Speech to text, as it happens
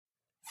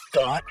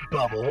Thought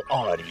Bubble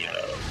Audio.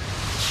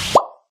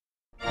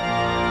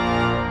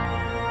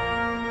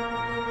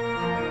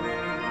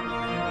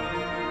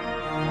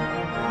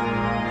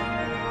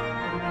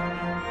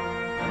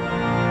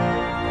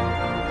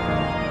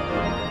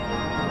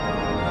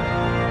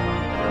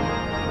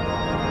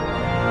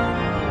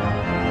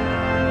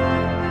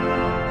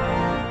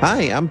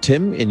 Hi, I'm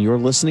Tim, and you're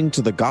listening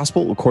to The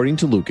Gospel According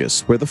to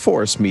Lucas, where the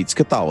Force meets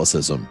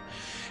Catholicism.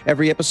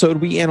 Every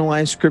episode, we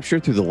analyze Scripture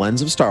through the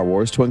lens of Star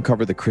Wars to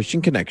uncover the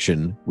Christian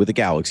connection with a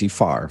galaxy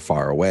far,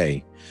 far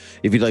away.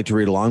 If you'd like to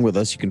read along with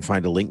us, you can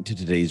find a link to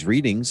today's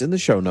readings in the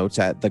show notes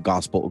at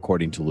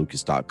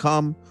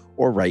thegospelaccordingtolucas.com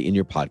or right in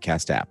your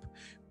podcast app.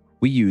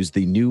 We use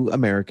the New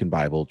American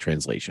Bible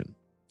Translation.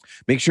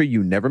 Make sure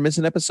you never miss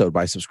an episode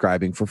by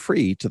subscribing for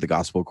free to The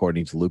Gospel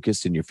According to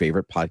Lucas in your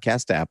favorite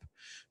podcast app.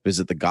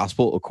 Visit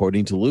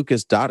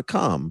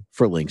thegospelaccordingtolucas.com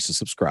for links to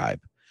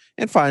subscribe.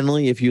 And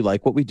finally, if you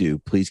like what we do,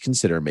 please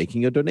consider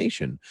making a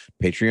donation.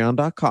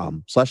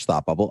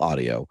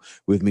 Patreon.com/ThoughtBubbleAudio.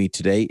 With me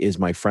today is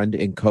my friend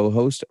and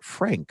co-host,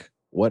 Frank.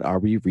 What are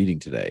we reading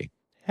today?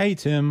 Hey,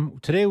 Tim.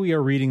 Today we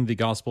are reading the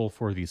Gospel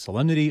for the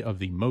Solemnity of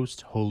the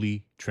Most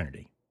Holy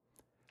Trinity.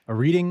 A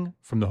reading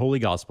from the Holy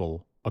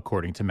Gospel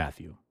according to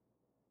Matthew.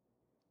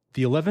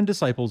 The 11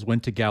 disciples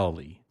went to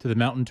Galilee, to the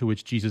mountain to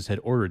which Jesus had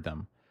ordered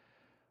them.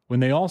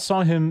 When they all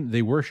saw him,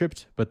 they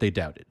worshipped, but they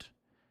doubted.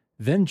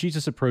 Then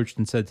Jesus approached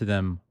and said to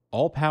them,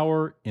 "All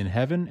power in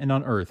heaven and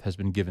on earth has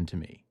been given to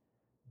me.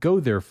 Go,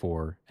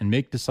 therefore, and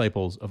make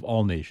disciples of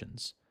all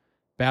nations,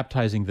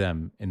 baptizing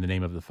them in the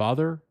name of the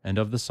Father, and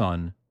of the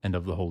Son, and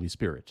of the Holy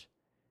Spirit,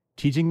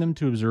 teaching them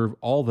to observe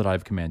all that I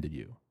have commanded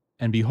you.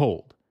 And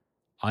behold,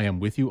 I am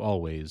with you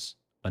always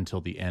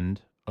until the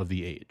end of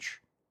the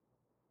age."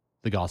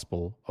 The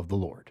Gospel of the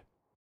Lord.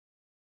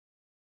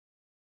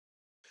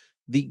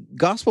 The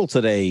gospel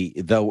today,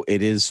 though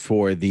it is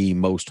for the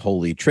most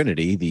holy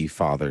Trinity, the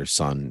Father,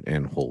 Son,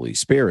 and Holy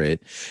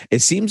Spirit, it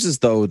seems as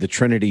though the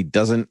Trinity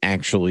doesn't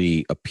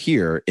actually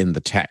appear in the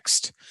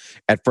text.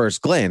 At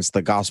first glance,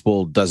 the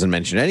gospel doesn't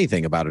mention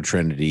anything about a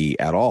Trinity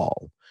at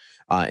all.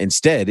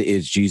 Instead,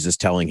 is Jesus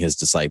telling his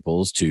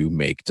disciples to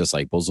make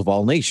disciples of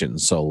all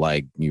nations. So,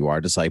 like, you are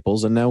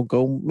disciples and now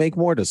go make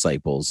more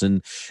disciples.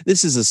 And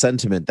this is a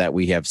sentiment that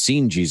we have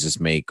seen Jesus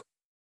make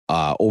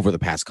over the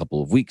past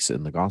couple of weeks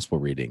in the gospel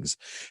readings.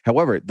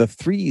 However, the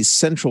three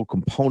central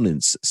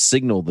components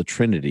signal the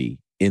Trinity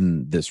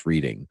in this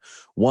reading.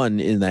 One,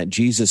 in that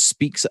Jesus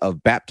speaks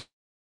of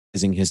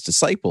baptizing his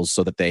disciples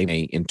so that they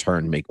may in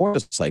turn make more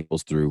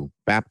disciples through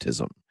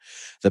baptism.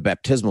 The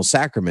baptismal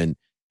sacrament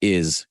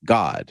is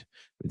God.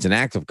 It's an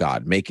act of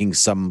God making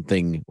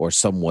something or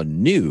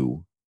someone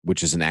new,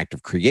 which is an act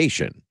of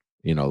creation,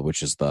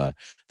 which is the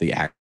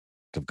act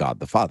of God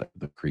the Father,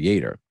 the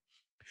Creator.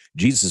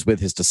 Jesus with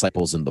his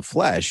disciples in the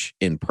flesh,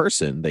 in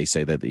person, they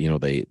say that,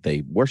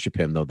 they worship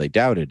him, though they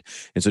doubted.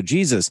 And so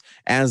Jesus,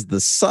 as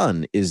the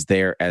Son, is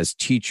there as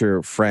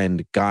teacher,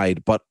 friend,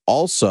 guide, but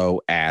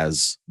also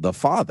as the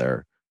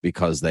Father,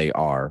 because they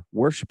are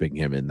worshiping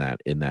him in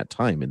that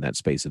time, in that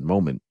space and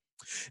moment.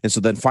 And so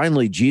then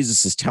finally,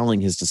 Jesus is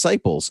telling his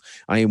disciples,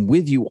 "I am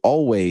with you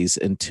always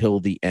until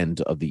the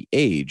end of the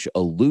age,"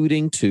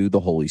 alluding to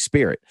the Holy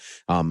Spirit.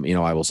 I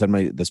will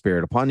send the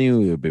Spirit upon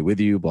you, it will be with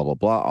you, blah, blah,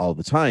 blah, all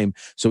the time.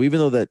 So even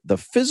though that the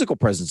physical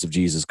presence of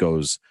Jesus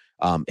goes,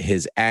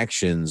 his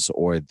actions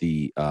or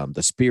the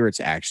Spirit's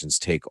actions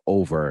take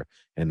over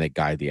and they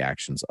guide the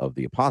actions of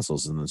the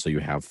apostles. And then so you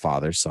have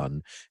Father,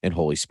 Son, and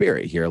Holy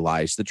Spirit. Here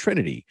lies the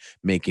Trinity,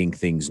 making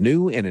things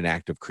new in an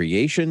act of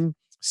creation,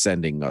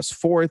 sending us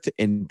forth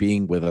and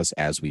being with us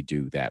as we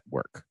do that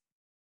work.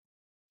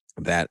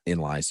 That in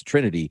lies the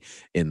Trinity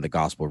in the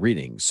gospel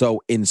reading.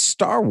 So in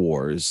Star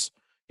Wars,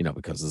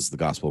 because this is the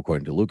gospel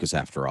according to Lucas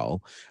after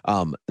all,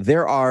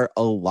 there are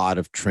a lot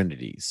of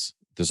Trinities.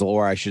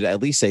 Or I should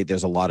at least say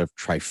there's a lot of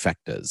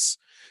trifectas.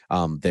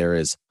 There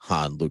is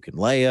Han, Luke, and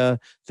Leia.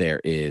 There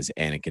is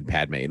Anakin,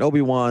 Padme, and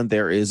Obi-Wan.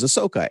 There is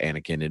Ahsoka,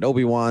 Anakin, and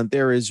Obi-Wan.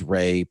 There is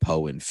Rey,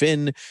 Poe, and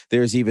Finn.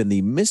 There's even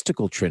the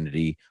mystical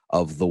trinity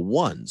of the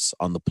ones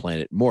on the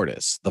planet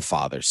Mortis, the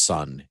Father,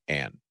 Son,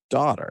 and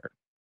Daughter.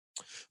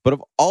 But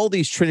of all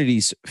these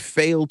trinities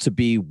fail to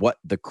be what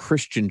the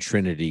Christian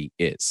Trinity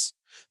is.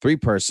 3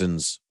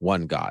 persons,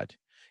 1 God.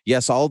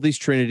 Yes, all these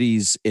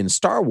trinities in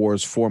Star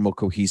Wars form a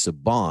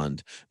cohesive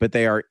bond, but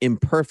they are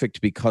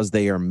imperfect because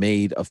they are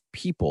made of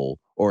people,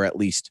 or at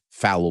least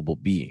fallible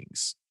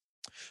beings.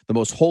 The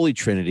most holy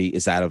Trinity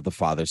is that of the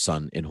Father,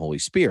 Son, and Holy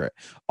Spirit.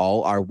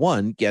 All are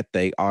one, yet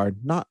they are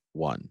not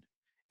one.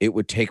 It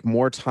would take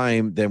more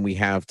time than we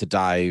have to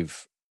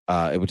dive.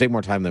 It would take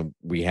more time than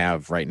we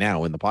have right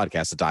now in the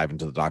podcast to dive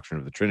into the doctrine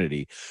of the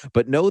Trinity.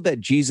 But know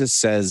that Jesus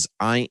says,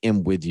 "I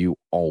am with you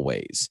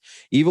always."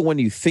 Even when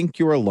you think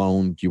you're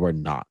alone, you are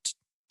not.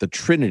 The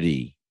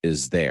Trinity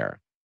is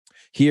there.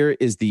 Here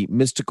is the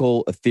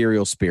mystical,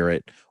 ethereal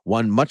spirit,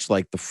 one much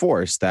like the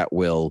Force that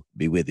will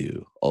be with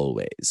you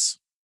always.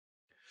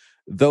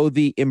 Though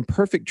the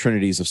imperfect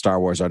trinities of Star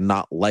Wars are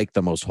not like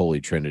the most holy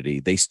Trinity,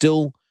 they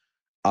still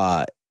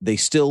they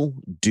still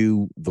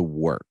do the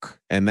work,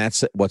 and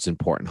that's what's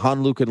important.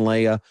 Han, Luke, and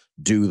Leia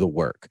do the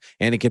work.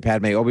 Anakin,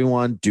 Padme,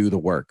 Obi-Wan do the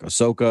work.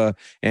 Ahsoka,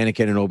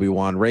 Anakin, and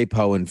Obi-Wan, Rey,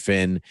 Poe, and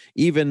Finn,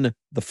 even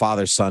the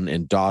father, son,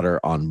 and daughter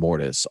on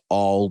Mortis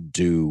all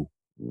do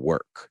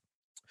work.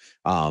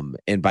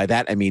 And by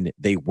that, I mean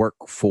they work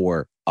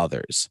for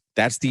others.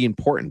 That's the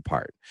important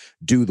part.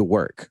 Do the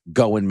work.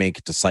 Go and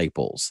make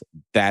disciples.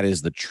 That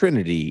is the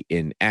Trinity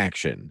in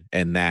action,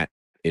 and that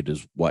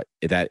is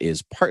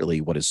partly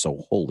what is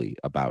so holy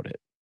about it.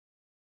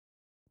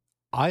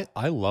 I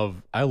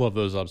love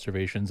those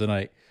observations,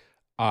 and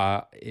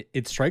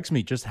it strikes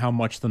me just how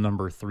much the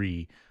number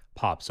 3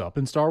 pops up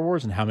in Star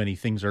Wars and how many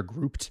things are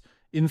grouped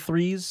in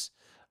threes,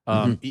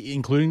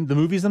 including the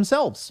movies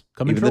themselves.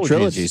 Even the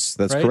trilogies.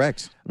 That's right?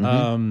 Correct.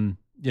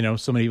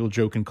 So many people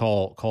joke and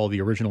call the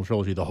original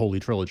trilogy the Holy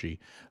Trilogy,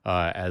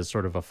 as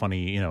sort of a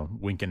funny,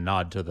 wink and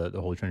nod to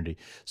the Holy Trinity.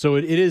 So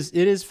it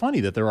is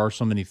funny that there are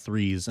so many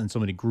threes and so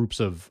many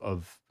groups of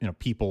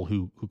people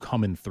who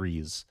come in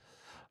threes.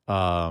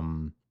 I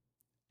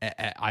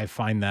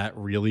find that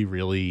really,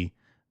 really,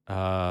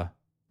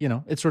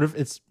 it's sort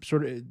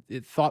of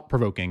thought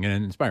provoking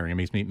and inspiring. It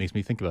makes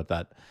me think about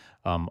that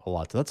a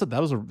lot. So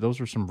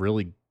those are some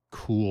really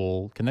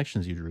cool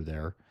connections you drew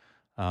there.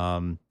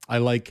 I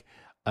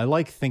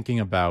like thinking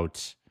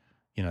about,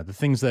 the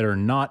things that are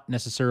not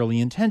necessarily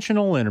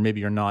intentional and or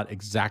maybe are not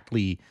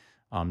exactly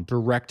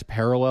direct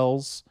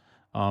parallels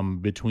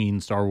between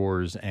Star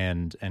Wars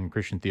and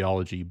Christian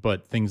theology,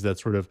 but things that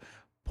sort of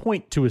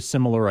point to a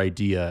similar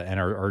idea and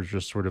are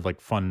just sort of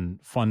like fun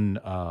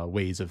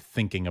ways of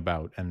thinking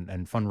about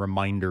and fun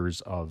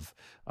reminders of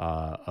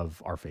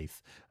our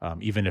faith,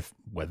 even if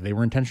whether they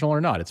were intentional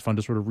or not. It's fun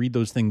to sort of read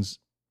those things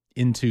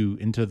into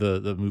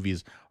the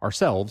movies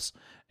ourselves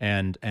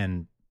and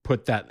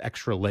put that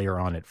extra layer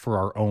on it for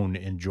our own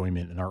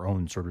enjoyment and our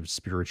own sort of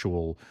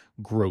spiritual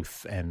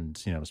growth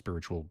and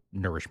spiritual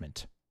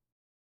nourishment.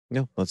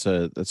 Yeah, that's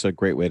a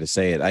great way to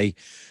say it.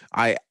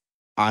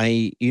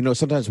 I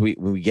sometimes when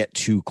we get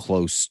too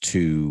close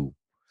to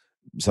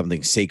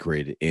something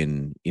sacred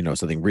in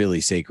something really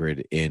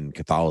sacred in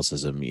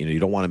Catholicism, you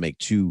don't want to make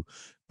too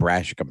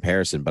brash a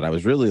comparison, but I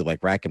was really like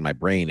racking my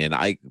brain, and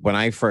when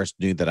I first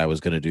knew that I was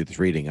going to do this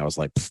reading, I was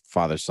like,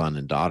 father, son,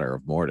 and daughter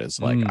of Mortis,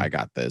 like I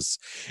got this.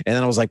 And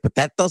then I was like, but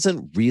that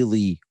doesn't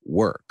really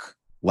work.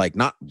 Like,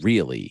 not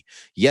really.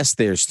 Yes,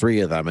 there's 3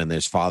 of them, and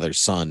there's father,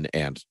 son,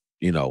 and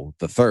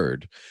the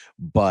third,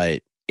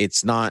 but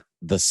it's not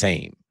the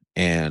same.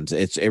 And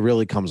it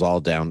really comes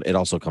all down. It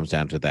also comes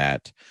down to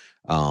that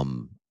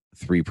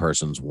 3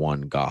 persons,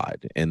 1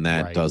 God, and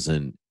that right.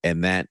 doesn't,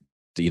 and that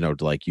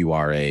like you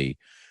are a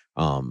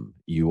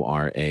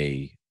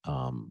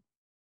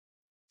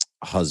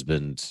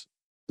husband,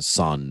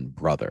 son,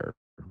 brother,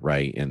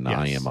 right? And yes.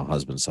 I am a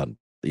husband, son,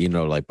 but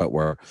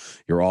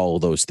you're all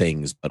those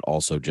things, but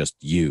also just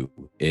you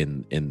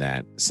in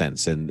that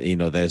sense. And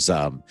there's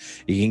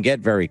you can get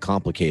very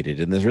complicated,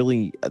 and there's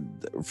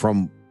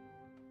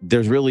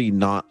really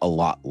not a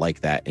lot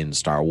like that in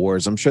Star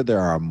Wars. I'm sure there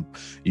are,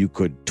 you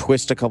could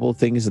twist a couple of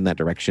things in that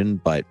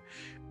direction, but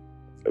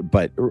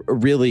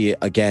really,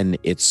 again,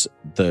 it's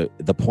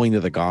the point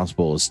of the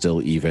gospel is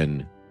still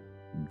even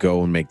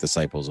go and make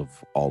disciples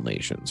of all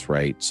nations,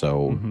 right?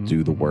 So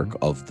do the work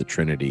of the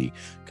Trinity,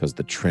 because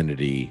the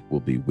Trinity will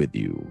be with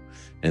you.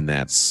 And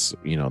that's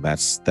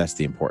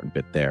the important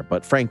bit there.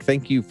 But Frank,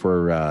 thank you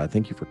for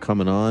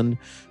coming on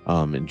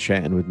and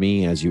chatting with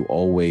me, as you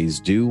always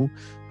do.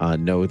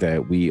 Know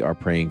that we are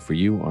praying for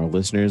you, our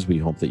listeners. We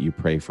hope that you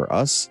pray for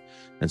us.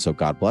 And so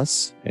God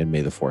bless, and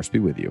may the force be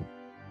with you.